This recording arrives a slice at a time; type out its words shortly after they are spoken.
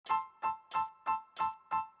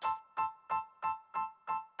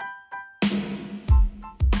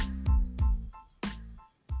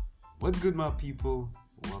What's good, my people?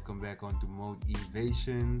 Welcome back onto Mode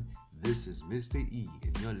Evasion. This is Mr. E,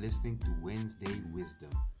 and you're listening to Wednesday Wisdom.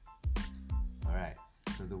 Alright,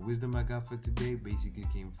 so the wisdom I got for today basically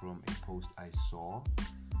came from a post I saw,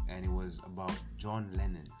 and it was about John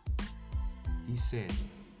Lennon. He said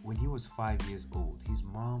when he was 5 years old, his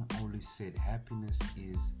mom always said happiness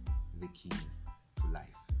is the key to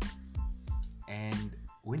life. And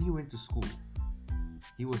when he went to school,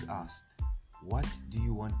 he was asked, "What do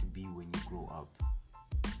you want to be when you grow up?"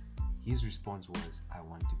 His response was, "I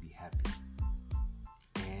want to be happy."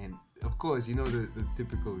 And of course, you know the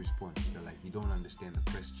typical response. They're like, "You don't understand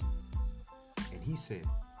the question." And he said,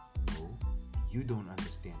 "No, you don't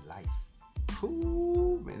understand life."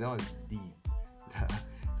 Ooh, man, that was deep.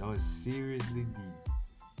 That was seriously deep.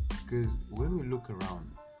 Because when we look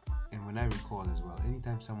around, and when I recall as well,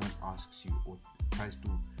 anytime someone asks you or tries to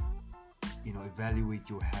evaluate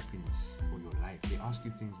your happiness or your life, they ask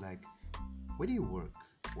you things like, where do you work?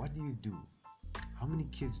 What do you do? How many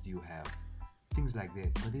kids do you have? Things like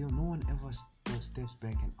that. But no one ever steps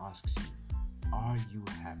back and asks you, are you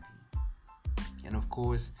happy? And of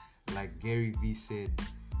course, like Gary Vee said,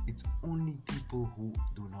 it's only people who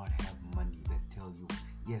do not have money that tell you,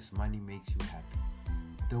 yes, money makes you happy.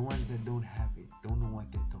 The ones that don't have it don't know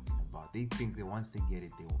what they're talking about. They think that once they get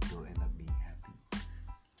it, they'll end up being happy.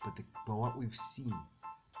 But what we've seen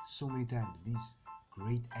so many times, these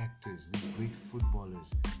great actors, these great footballers,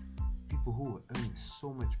 people who were earning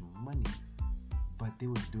so much money, but they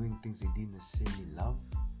were doing things they didn't necessarily love.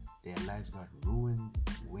 Their lives got ruined,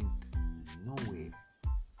 went nowhere.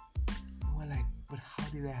 And we're like, but how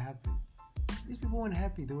did that happen? These people weren't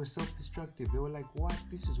happy. They were self-destructive. They were like, what?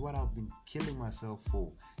 This is what I've been killing myself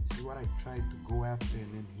for. This is what I tried to go after,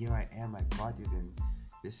 and then here I am. I got it, and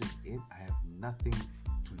this is it. I have nothing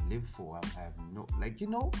to live for. I have no,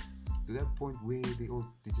 to that point where they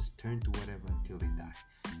just turn to whatever until they die.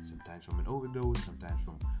 Sometimes from an overdose, sometimes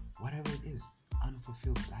from whatever it is,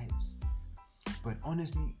 unfulfilled lives. But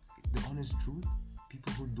honestly, the honest truth,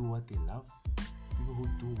 people who do what they love, people who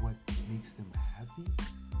do what makes them happy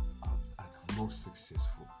are the most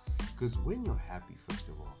successful. Because when you're happy, first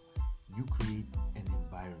of all, you create an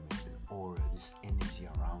environment, an aura, this energy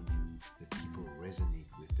around you that people resonate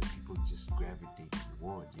with, that people just gravitate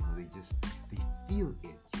towards. They feel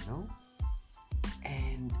it,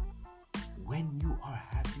 And when you are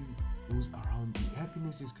happy, those around you,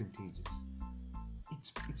 happiness is contagious.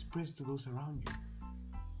 It spreads to those around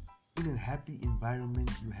you. In a happy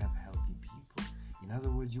environment, you have healthy people. In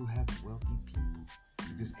other words, you have wealthy people,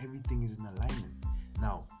 because everything is in alignment.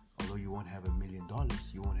 Now, although you won't have $1 million,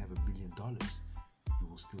 you won't have $1 billion, you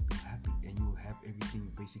will still be happy, and you will have everything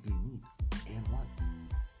you basically need and want.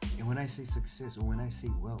 And when I say success, or when I say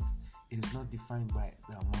wealth, it is not defined by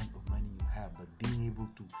the amount of money you have, but being able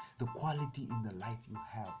to, the quality in the life you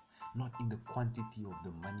have, not in the quantity of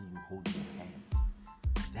the money you hold in your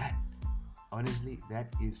hands. That, honestly,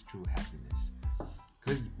 that is true happiness.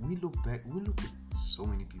 Because we look at so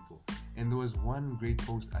many people. And there was one great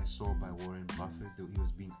post I saw by Warren Buffett that he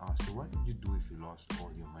was being asked, so what would you do if you lost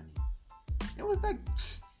all your money? It was like,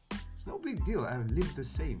 it's no big deal. I live the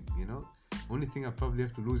same, Only thing I probably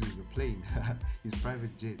have to lose is the plane, his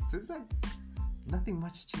private jet. So it's like, nothing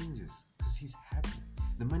much changes because he's happy.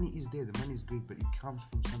 The money is there, the money is great, but it comes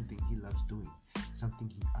from something he loves doing, something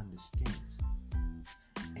he understands.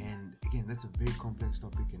 And again, that's a very complex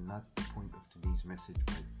topic and not the point of today's message,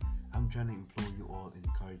 but I'm trying to implore you all and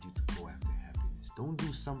encourage you to go after happiness. Don't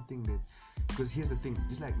do something that, because here's the thing,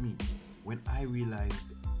 just like me, when I realized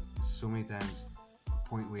so many times, the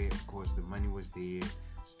point where, of course, the money was there,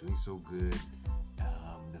 was doing so good,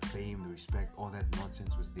 the fame, the respect, all that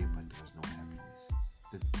nonsense was there, but there was no happiness.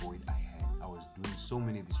 The void I had, I was doing so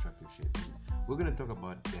many destructive shit. And we're gonna talk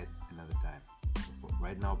about that another time. But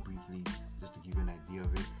right now, briefly, just to give you an idea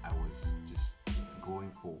of it, I was just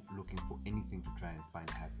looking for anything to try and find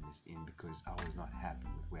happiness in, because I was not happy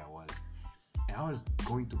with where I was. And I was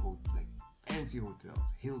going to fancy hotels,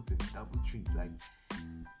 Hilton, DoubleTree, like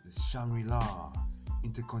this Shangri-La,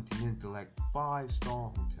 Intercontinental,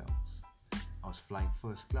 5-star hotels. I was flying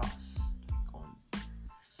first class,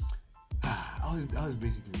 I was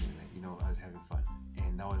basically I was having fun,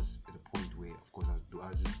 and that was at a point where, of course, I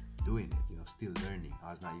was just doing it, still learning.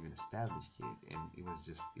 I was not even established yet, and it was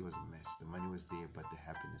a mess. The money was there, but the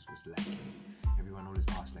happiness was lacking. Everyone always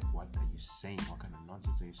asked, what are you saying? What kind of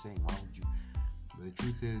nonsense are you saying? Why would you? But the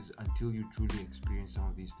truth is, until you truly experience some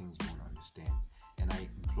of these things, you won't understand. And I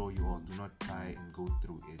implore you all, do not try and go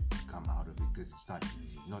through it to come out of it, because it's not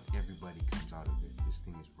easy. Not everybody comes out of it. This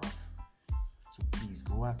thing is rough. So please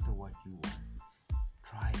go after what you want.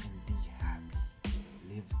 Try and be happy.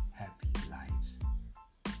 live happy lives,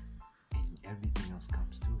 and everything else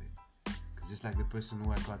comes to it. Because just like the person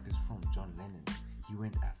who I got this from, John Lennon, he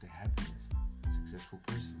went after happiness. Successful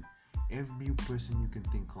person. Every person you can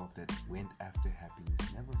think of that went after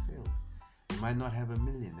happiness never failed. They might not have 1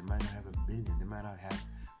 million, they might not have 1 billion, they might not have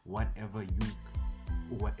whatever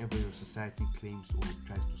your society claims or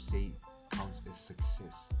tries to say counts as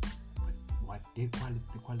success. But what the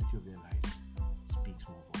quality of their life speaks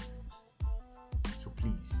more volumes. So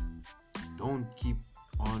please, don't keep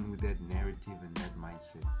on with that narrative and that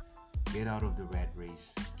mindset. Get out of the rat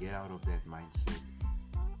race. Get out of that mindset.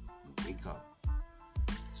 Wake up.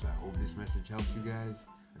 So I hope this message helps you guys.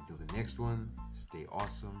 Until the next one, stay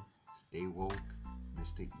awesome, stay woke.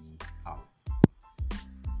 Mr. E out.